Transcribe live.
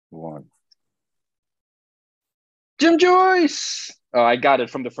One. Jim Joyce. Oh, I got it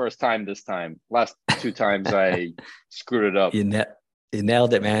from the first time this time. Last two times I screwed it up. You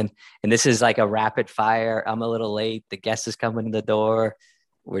nailed it, man. And this is like a rapid fire. I'm a little late. The guest is coming in the door.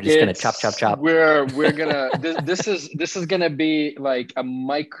 We're just gonna chop, chop, chop. We're gonna this is gonna be like a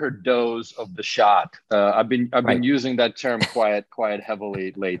microdose of the shot. I've been Right. using that term quite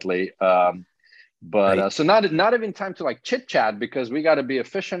heavily lately. But Right. so not even time to like chit chat because we got to be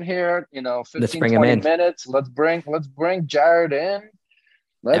efficient here. Let's 15, bring him 20 in. minutes. Let's bring Jared in.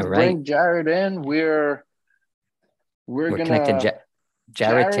 Let's All right. bring Jared in. We're We're connecting gonna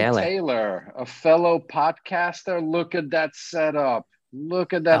Jared Jared Taylor. Taylor, a fellow podcaster. Look at that setup.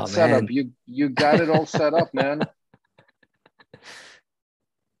 Look at that Oh setup. man. You got it all set up, man.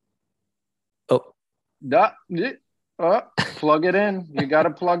 Oh, Duh, plug it in. You got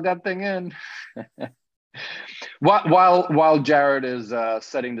to plug that thing in. While Jared is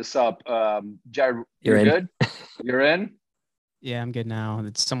setting this up, Jared, you're you're in. good. You're in. Yeah, I'm good now.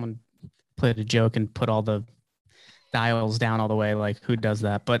 It's someone played a joke and put all the dials down all the way. Like, who does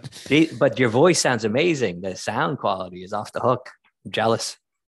that? But But your voice sounds amazing. The sound quality is off the hook. I'm jealous.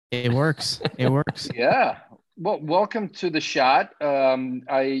 it works. It works. Yeah. Well, welcome to the shot.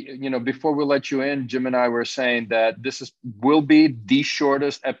 Before we let you in, Jim and I were saying that will be the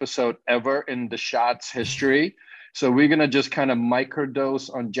shortest episode ever in the shot's history. So we're gonna just kind of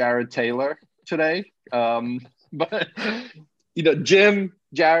microdose on Jared Taylor today. But Jim,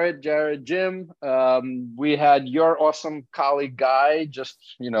 Jared, Jim. We had your awesome colleague Guy just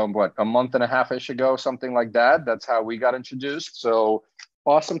a month and a half-ish ago, something like that. That's how we got introduced. So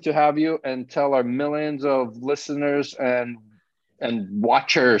awesome to have you, and tell our millions of listeners and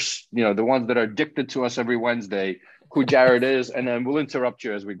watchers, the ones that are addicted to us every Wednesday, who Jared is, and then we'll interrupt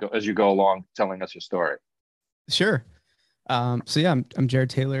you as you go along telling us your story. Sure. So yeah, I'm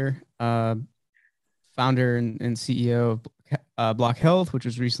Jared Taylor, founder and CEO of Block Health, which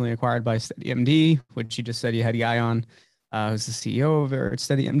was recently acquired by SteadyMD, which you just said you had Guy on, who's the CEO over at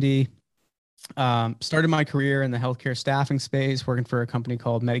SteadyMD. Started my career in the healthcare staffing space, working for a company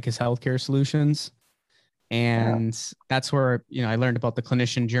called Medicus Healthcare Solutions. And that's where, I learned about the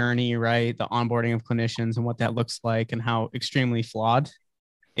clinician journey, right? The onboarding of clinicians and what that looks like and how extremely flawed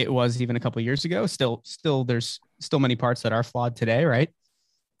it was even a couple of years ago. Still, there's still many parts that are flawed today, right?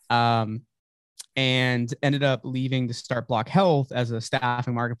 And ended up leaving to start Block Health as a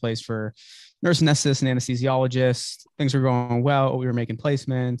staffing marketplace for nurse anesthetists and anesthesiologists. Things were going well. We were making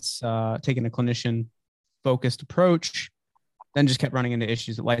placements, taking a clinician-focused approach. Then just kept running into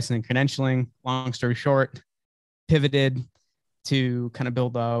issues with licensing, credentialing. Long story short, pivoted to kind of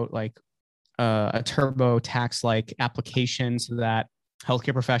build out like a TurboTax-like application so that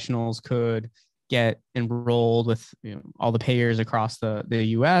healthcare professionals could get enrolled with all the payers across the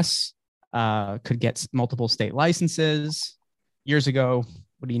U.S., could get multiple state licenses. Years ago,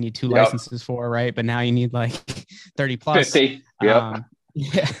 what do you need two licenses for, right? But now you need like 30 plus. 50. Yeah.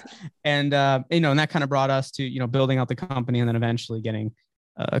 Yeah. And, and that kind of brought us to, building out the company and then eventually getting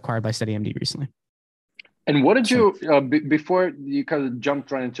acquired by SteadyMD recently. And what did you, before you kind of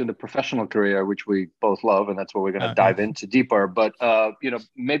jumped right into the professional career, which we both love, and that's what we're going to dive into deeper, but,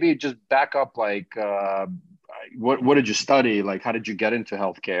 maybe just back up, like, what did you study? Like, how did you get into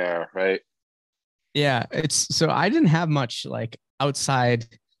healthcare? Right. Yeah. So I didn't have much like outside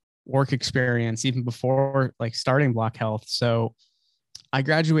work experience even before like starting Block Health. So I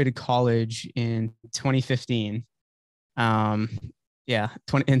graduated college in 2015. In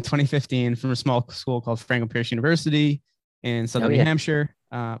 2015 from a small school called Franklin Pierce University in Southern New Hampshire.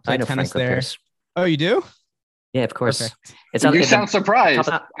 Played tennis there. Pierce. Oh, you do? Yeah, of course. Okay. You sound surprised.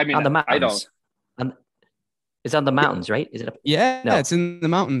 I mean, on the mountains. I don't. It's on the mountains, right? Is it? No. It's in the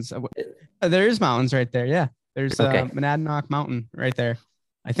mountains. There is mountains right there. Yeah, there's Monadnock Mountain right there.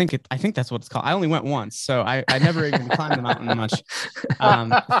 I think that's what it's called. I only went once, so I never even climbed the mountain much.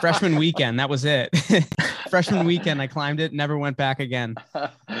 Freshman weekend, that was it. Freshman weekend, I climbed it, never went back again.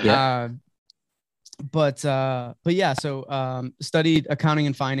 Yeah. But yeah, so studied accounting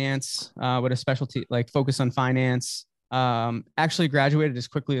and finance with a specialty like focus on finance. Actually graduated as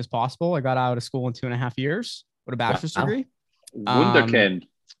quickly as possible. I got out of school in 2.5 years with a bachelor's degree. Wunderkind.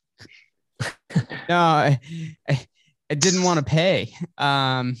 No, I didn't want to pay.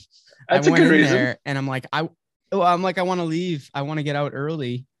 That's I a good reason. there and I'm like, I want to leave. I want to get out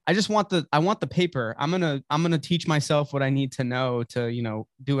early. I want the paper. I'm gonna teach myself what I need to know to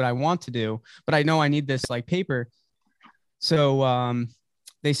do what I want to do. But I know I need this like paper. So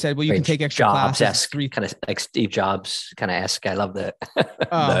they said, well, you can take extra classes. Kind of like Steve Jobs kind of esque. I love the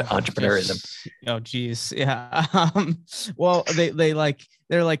the entrepreneurism. Oh geez, yeah. Well, they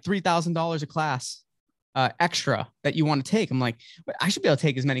they're like $3,000 a class extra that you want to take. I'm like, but I should be able to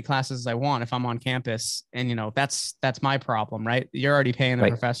take as many classes as I want if I'm on campus. And, you know, that's my problem, right? You're already paying the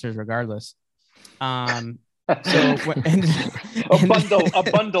professors regardless. So a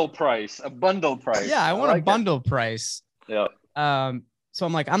bundle price. Yeah, I want a bundle price. Yeah. So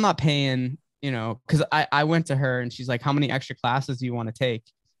I'm like, I'm not paying, you know, because I went to her and she's like, how many extra classes do you want to take?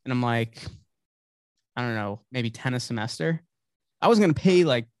 And I'm like, I don't know, maybe 10 a semester. I was gonna pay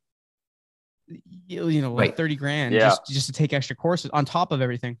like, you know, like 30 grand just to take extra courses on top of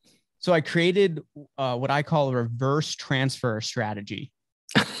everything. So I created what I call a reverse transfer strategy.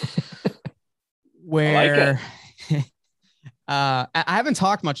 Where I haven't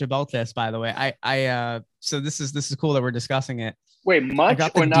talked much about this, by the way. So this is cool that we're discussing it.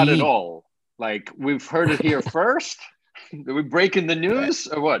 Much or not at all? Like, we've heard it here first. Are we breaking the news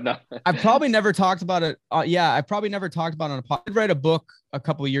or what? No, I've probably never talked about it. I probably never talked about it on a podcast. I did write a book a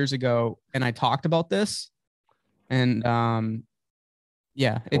couple of years ago, and I talked about this. And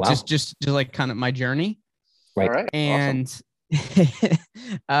just like kind of my journey. Right. All right. And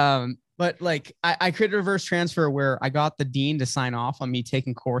but like I created a reverse transfer where I got the dean to sign off on me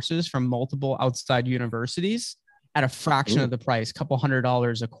taking courses from multiple outside universities at a fraction of the price, couple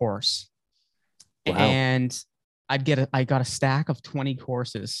 $100 a course. Wow. And I got a stack of 20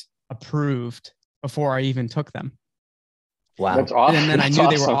 courses approved before I even took them. Wow. That's awesome. And then I knew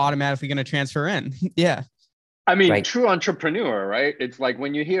they were automatically going to transfer in. Yeah. I mean, true entrepreneur, right? It's like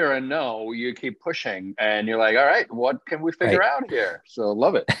when you hear a no, you keep pushing and you're like, all right, what can we figure out here? So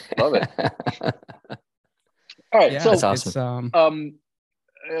love it. All right. Yeah, so that's awesome.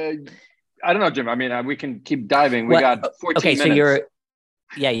 I don't know, Jim. I mean, we can keep diving. We got 14 minutes.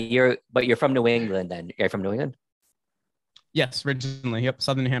 So you're from New England then. You're from New England? Yes, originally. Yep.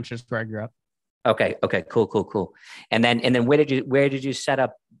 Southern New Hampshire is where I grew up. Okay. Cool. And then where did you set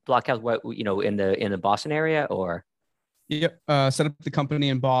up Block Health? What, you know, in the Boston area or? Yep. Set up the company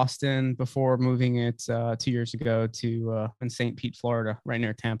in Boston before moving it 2 years ago to in St. Pete, Florida, right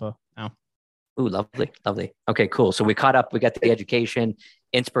near Tampa now. Ooh, lovely. Okay, cool. So we caught up. We got the education,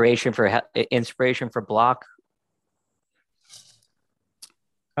 inspiration for Block.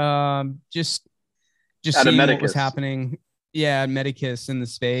 Just seeing what was happening. Yeah, Medicus in the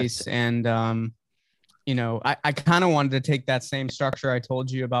space. And, you know, I kind of wanted to take that same structure I told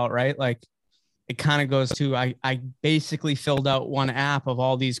you about, right? Like it kind of goes to, I basically filled out one app of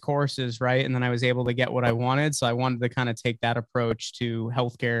all these courses, right? And then I was able to get what I wanted. So I wanted to kind of take that approach to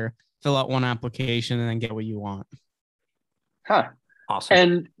healthcare, fill out one application and then get what you want. Huh. Awesome.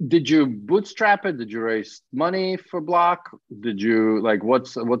 And did you bootstrap it? Did you raise money for Block? Did you like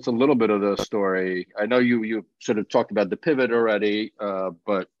what's a little bit of the story? I know you sort of talked about the pivot already,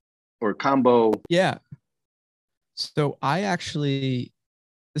 but or combo. Yeah. So I actually,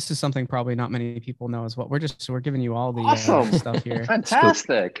 this is something probably not many people know as well. We're giving you all the awesome stuff here.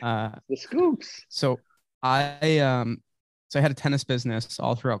 Fantastic. The scoops. So I had a tennis business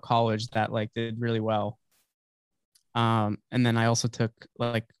all throughout college that like did really well. And then I also took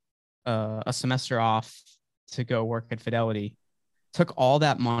like a semester off to go work at Fidelity, took all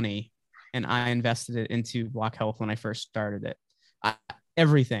that money and I invested it into Block Health when I first started it.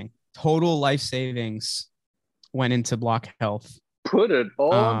 Everything, total life savings went into Block Health. Put it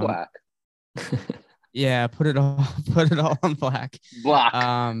all on Black. Yeah, put it all on Black. Block.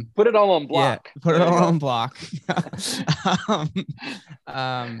 Put it all on Block. Yeah, put it all on Block.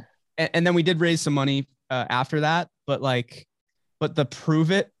 And then we did raise some money after that, but the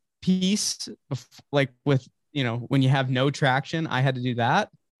prove it piece, like with, you know, when you have no traction, I had to do that.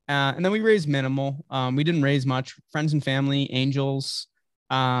 And then we raised minimal. We didn't raise much. Friends and family, angels.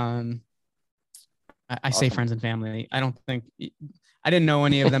 I awesome. Say friends and family. I didn't know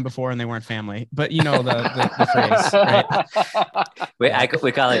any of them before and they weren't family, but you know the phrase, right?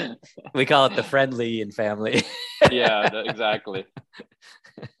 We call it the friendly and family. Yeah, exactly.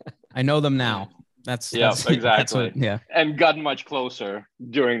 I know them now. That's exactly. That's what, yeah. And gotten much closer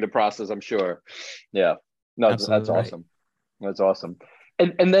during the process, I'm sure. Yeah. No, that's awesome. Right. That's awesome.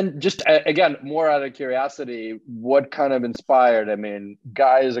 And then just again, more out of curiosity, what kind of inspired? I mean,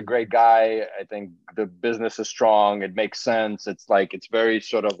 Guy is a great guy. I think the business is strong. It makes sense. It's very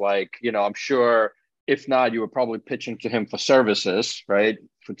sort of like, you know, I'm sure if not, you were probably pitching to him for services, right?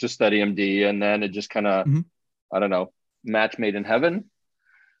 To study MD. And then it just kind of, I don't know, match made in heaven.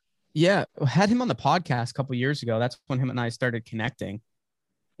 Yeah. I had him on the podcast a couple of years ago. That's when him and I started connecting.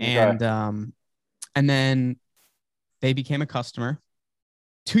 And then they became a customer.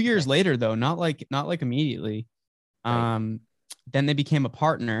 2 years later, though, not like immediately. Then they became a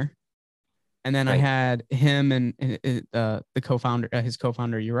partner. And then I had him and the co-founder, his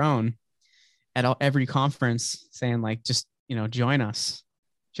co-founder, Yaron, at every conference saying like, just, join us.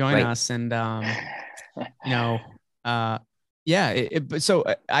 And, so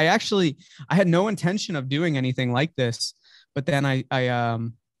I had no intention of doing anything like this, but then I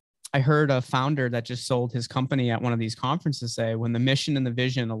heard a founder that just sold his company at one of these conferences say, when the mission and the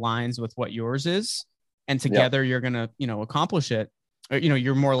vision aligns with what yours is, and together you're going to, accomplish it, or,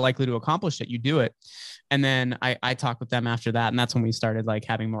 you're more likely to accomplish it, you do it. And then I talked with them after that. And that's when we started like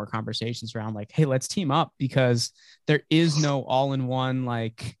having more conversations around like, hey, let's team up, because there is no all-in-one,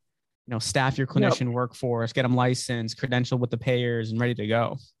 like, staff your clinician workforce, get them licensed, credentialed with the payers and ready to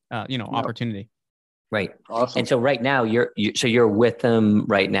go, opportunity. Right. Awesome. And so right now you're with them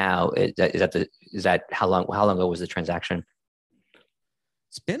right now. Is that how long ago was the transaction?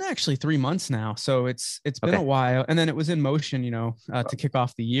 It's been actually 3 months now. So it's been a while. And then it was in motion, to kick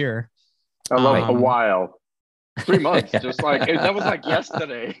off the year. I love a while. 3 months, just like that was like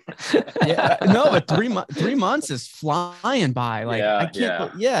yesterday. Yeah, no, but 3 months is flying by. Like I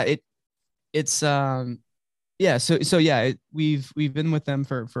can't. We've been with them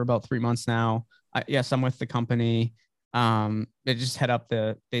for about 3 months now. I'm with the company. They just head up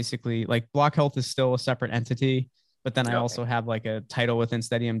basically like Block Health is still a separate entity, but then I also have like a title within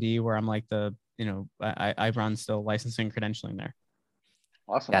SteadyMD where I'm like I run still licensing, credentialing there.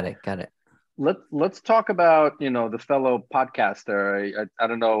 Awesome. Got it. Let's talk about, the fellow podcaster. I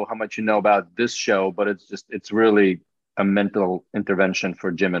don't know how much you know about this show, but it's really a mental intervention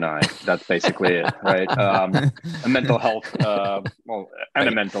for Jim and I. That's basically it, right? A mental health, and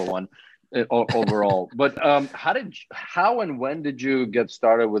a mental one overall. But how and when did you get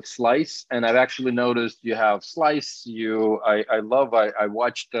started with Slice? And I've actually noticed you have Slice. I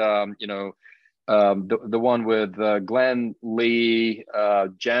watched, the one with Glenn, Lee,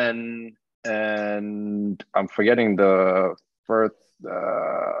 Jen, and I'm forgetting the first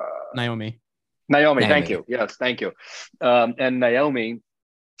Naomi. Thank you. Yes, thank you. And Naomi.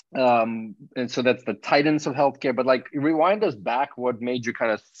 And so that's the Titans of Healthcare. But like, rewind us back. What made you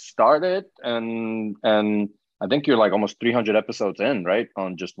kind of start it? And I think you're like almost 300 episodes in, right?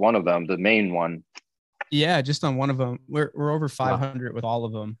 On just one of them, the main one. Yeah, just on one of them. We're over 500 with all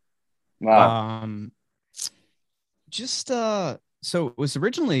of them. Wow. So it was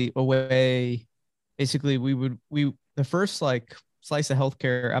originally a way, basically the first like Slice of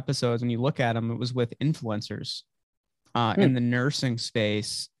Healthcare episodes, when you look at them, it was with influencers in the nursing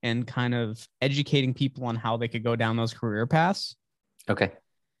space and kind of educating people on how they could go down those career paths. Okay.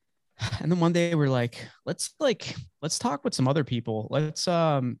 And then one day we're like, let's talk with some other people. Let's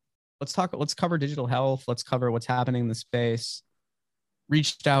cover digital health. Let's cover what's happening in the space.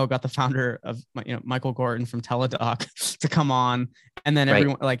 Reached out, got the founder of Michael Gorton from Teladoc to come on, and then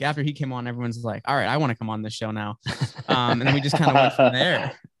everyone like after he came on, everyone's like, "All right, I want to come on this show now," and then we just kind of went from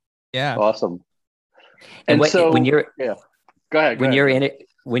there. Yeah, awesome. And when you're go ahead.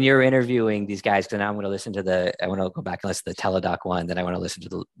 When you're interviewing these guys, because now I'm going to listen to I want to go back and listen to the Teladoc one, then I want to listen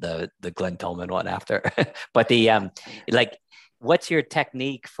to the Glenn Tolman one after. But what's your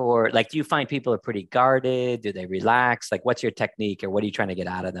technique for, like, do you find people are pretty guarded? Do they relax? Like, what's your technique, or what are you trying to get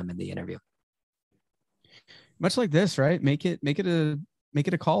out of them in the interview? Much like this, right? Make it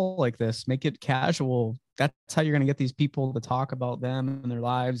a call like this. Make it casual. That's how you're going to get these people to talk about them and their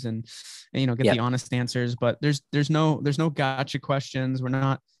lives and get the honest answers. But there's no gotcha questions. We're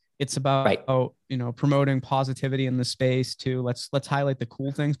not. It's about promoting positivity in the space too. Let's highlight the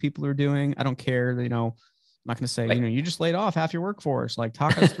cool things people are doing. I don't care. I'm not going to say, you just laid off half your workforce. Like,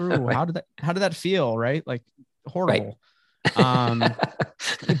 talk us through how did that feel? Right. Like, horrible. Right.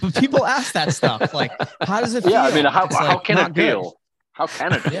 But people ask that stuff. Like, how does it feel? Yeah. I mean, how can it feel? How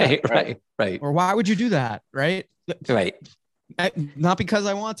can it feel? Right. Or why would you do that? Right. Right. Not because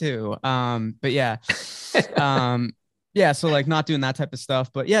I want to. But yeah. So like not doing that type of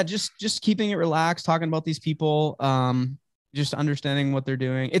stuff, but yeah, just keeping it relaxed, talking about these people, just understanding what they're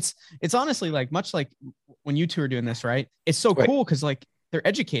doing. It's honestly like much like when you two are doing this, right? It's so cool because like they're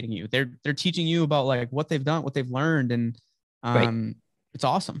educating you. They're teaching you about like what they've done, what they've learned, and it's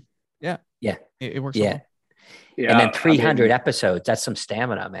awesome. Yeah. Yeah. It works. Yeah. Yeah. And then 300 episodes, that's some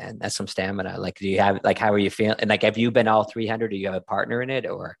stamina, man. That's some stamina. Like, do you have, like, how are you feeling? And like, have you been all 300? Do you have a partner in it,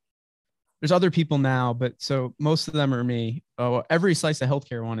 or? There's other people now, but so most of them are me. Oh, every Slice of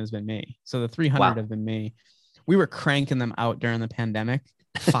Healthcare one has been me. So the 300 have been me. We were cranking them out during the pandemic,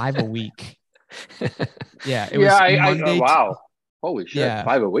 5 a week. Yeah. It was Monday. Wow. Holy shit. Yeah.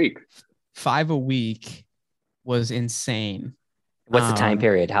 5 a week. 5 a week was insane. What's the time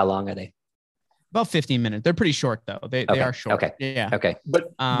period? How long are they? About 15 minutes. They're pretty short though. They are short. Okay. Yeah. Okay.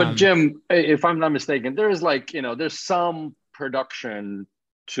 But Jim, if I'm not mistaken, there's like, there's some production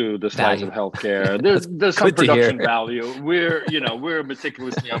to the slice of healthcare. There's some production value. We're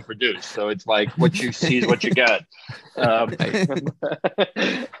meticulously unproduced, so it's like what you see is what you get.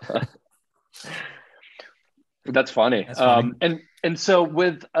 That's funny. And so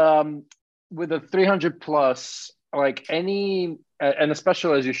with a 300 plus, like any, and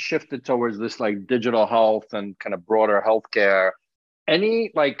especially as you shifted towards this like digital health and kind of broader healthcare,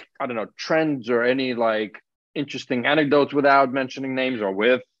 any like, I don't know, trends or any like interesting anecdotes without mentioning names, or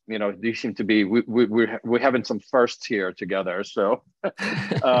with, these seem to be, we're having some firsts here together. So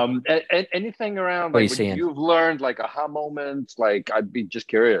anything around like what you've learned, like aha moments, like I'd be just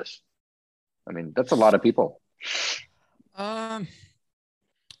curious. I mean, that's a lot of people.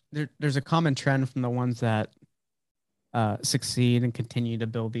 There's a common trend from the ones that succeed and continue to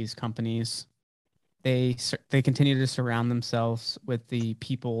build these companies. They continue to surround themselves with the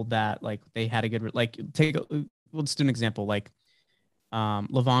people that like they had a good, like let's do an example. Like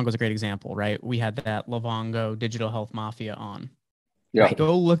Livongo is a great example, right? We had that Livongo digital health mafia on. Yeah.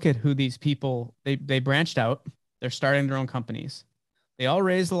 Go look at who these people, they branched out. They're starting their own companies. They all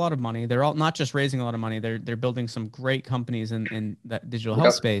raised a lot of money. They're all not just raising a lot of money. They're building some great companies in that digital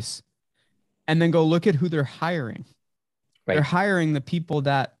health space. And then go look at who they're hiring. Right. They're hiring the people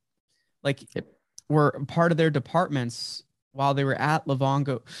that like were part of their departments while they were at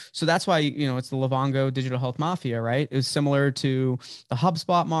Livongo. So that's why, it's the Livongo digital health mafia, right? It was similar to the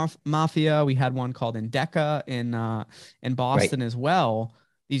HubSpot mafia. We had one called Endeca in Boston as well.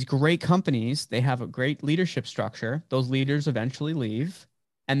 These great companies, they have a great leadership structure. Those leaders eventually leave,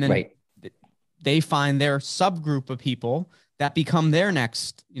 and then they find their subgroup of people that become their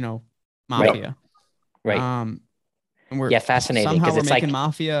next, mafia. Right. And we're fascinating. Somehow we're making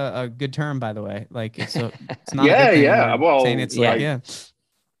mafia a good term, by the way. Like it's not a good thing. Well, saying it's like,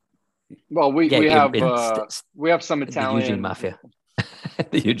 Well, we have some Italian the Eugene mafia.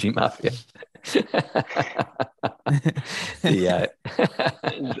 The Eugene mafia.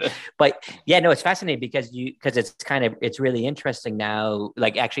 But it's fascinating because it's really interesting now.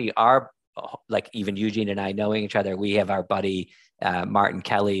 Like actually like even Eugene and I knowing each other, we have our buddy Martin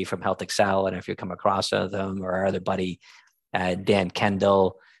Kelly from Health Excel. I don't know if you come across them, or our other buddy Dan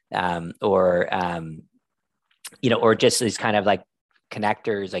Kendall, or just these kind of like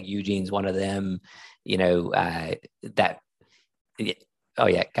connectors. Like Eugene's one of them. Got it.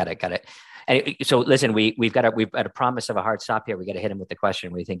 And so listen, we've got a promise of a hard stop here. We got to hit him with the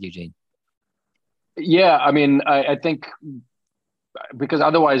question. What do you think, Eugene? Yeah, I mean, I think because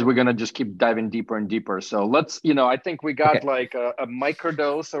otherwise we're going to just keep diving deeper and deeper. So let's, I think we got like a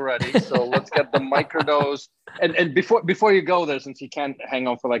microdose already. So let's get the microdose. And before you go there, since you can't hang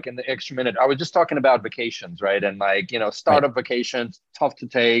on for like in the extra minute, I was just talking about vacations, right? And like, startup vacations, tough to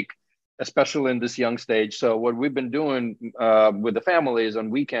take, especially in this young stage. So what we've been doing with the family is on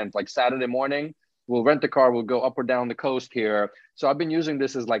weekends, like Saturday morning, we'll rent a car, we'll go up or down the coast here. So I've been using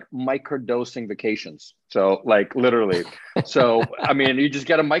this as like microdosing vacations. So like literally. So, I mean, you just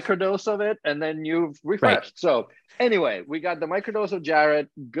get a microdose of it and then you've refreshed. Right. So anyway, we got the microdose of Jared.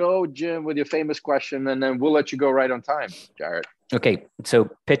 Go, Jim, with your famous question, and then we'll let you go right on time, Jared. Okay. So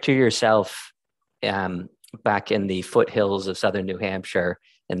picture yourself back in the foothills of southern New Hampshire,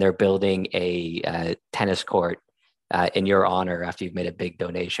 and they're building a tennis court in your honor after you've made a big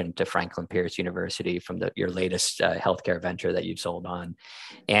donation to Franklin Pierce University from your latest healthcare venture that you've sold on.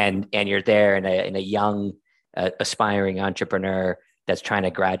 And you're there in a young, aspiring entrepreneur that's trying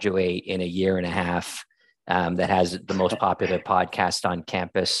to graduate in a year and a half, that has the most popular podcast on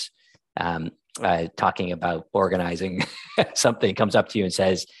campus, talking about organizing something, comes up to you and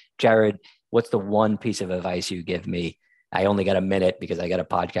says, Jared, what's the one piece of advice you give me? I only got a minute because I got a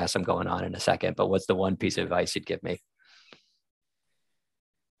podcast I'm going on in a second, but what's the one piece of advice you'd give me?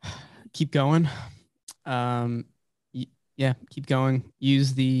 Keep going. Keep going.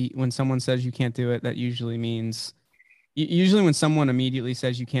 When someone says you can't do it, that usually means, usually when someone immediately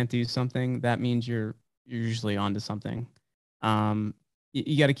says you can't do something, that means you're usually onto something.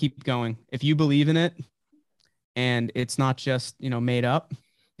 You got to keep going. If you believe in it and it's not just, made up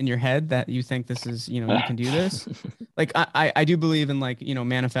in your head that you think this is, you can do this. Like I do believe in like,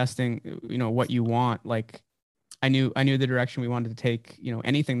 manifesting, what you want. Like I knew the direction we wanted to take,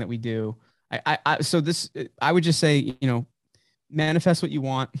 anything that we do. I would just say, manifest what you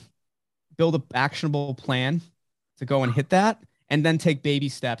want, build an actionable plan to go and hit that, and then take baby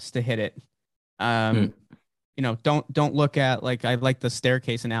steps to hit it. don't look at, like, I like the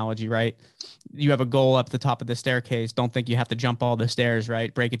staircase analogy, right? You have a goal up the top of the staircase. Don't think you have to jump all the stairs,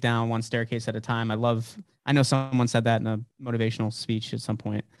 right? Break it down one staircase at a time. I know someone said that in a motivational speech at some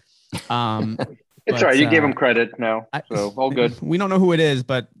point. It's all right. You gave him credit now, so all good. We don't know who it is,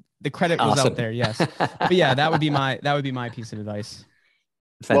 but the credit was out there. Yes. But yeah, that would be my piece of advice.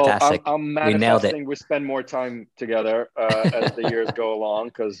 Fantastic. Well, I'm manifesting we spend more time together as the years go along,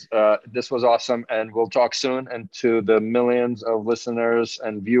 because this was awesome, and we'll talk soon. And to the millions of listeners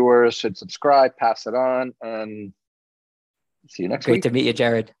and viewers, hit subscribe, pass it on, and see you next week. Great to meet you,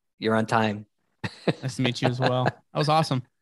 Jared. You're on time. Nice to meet you as well. That was awesome.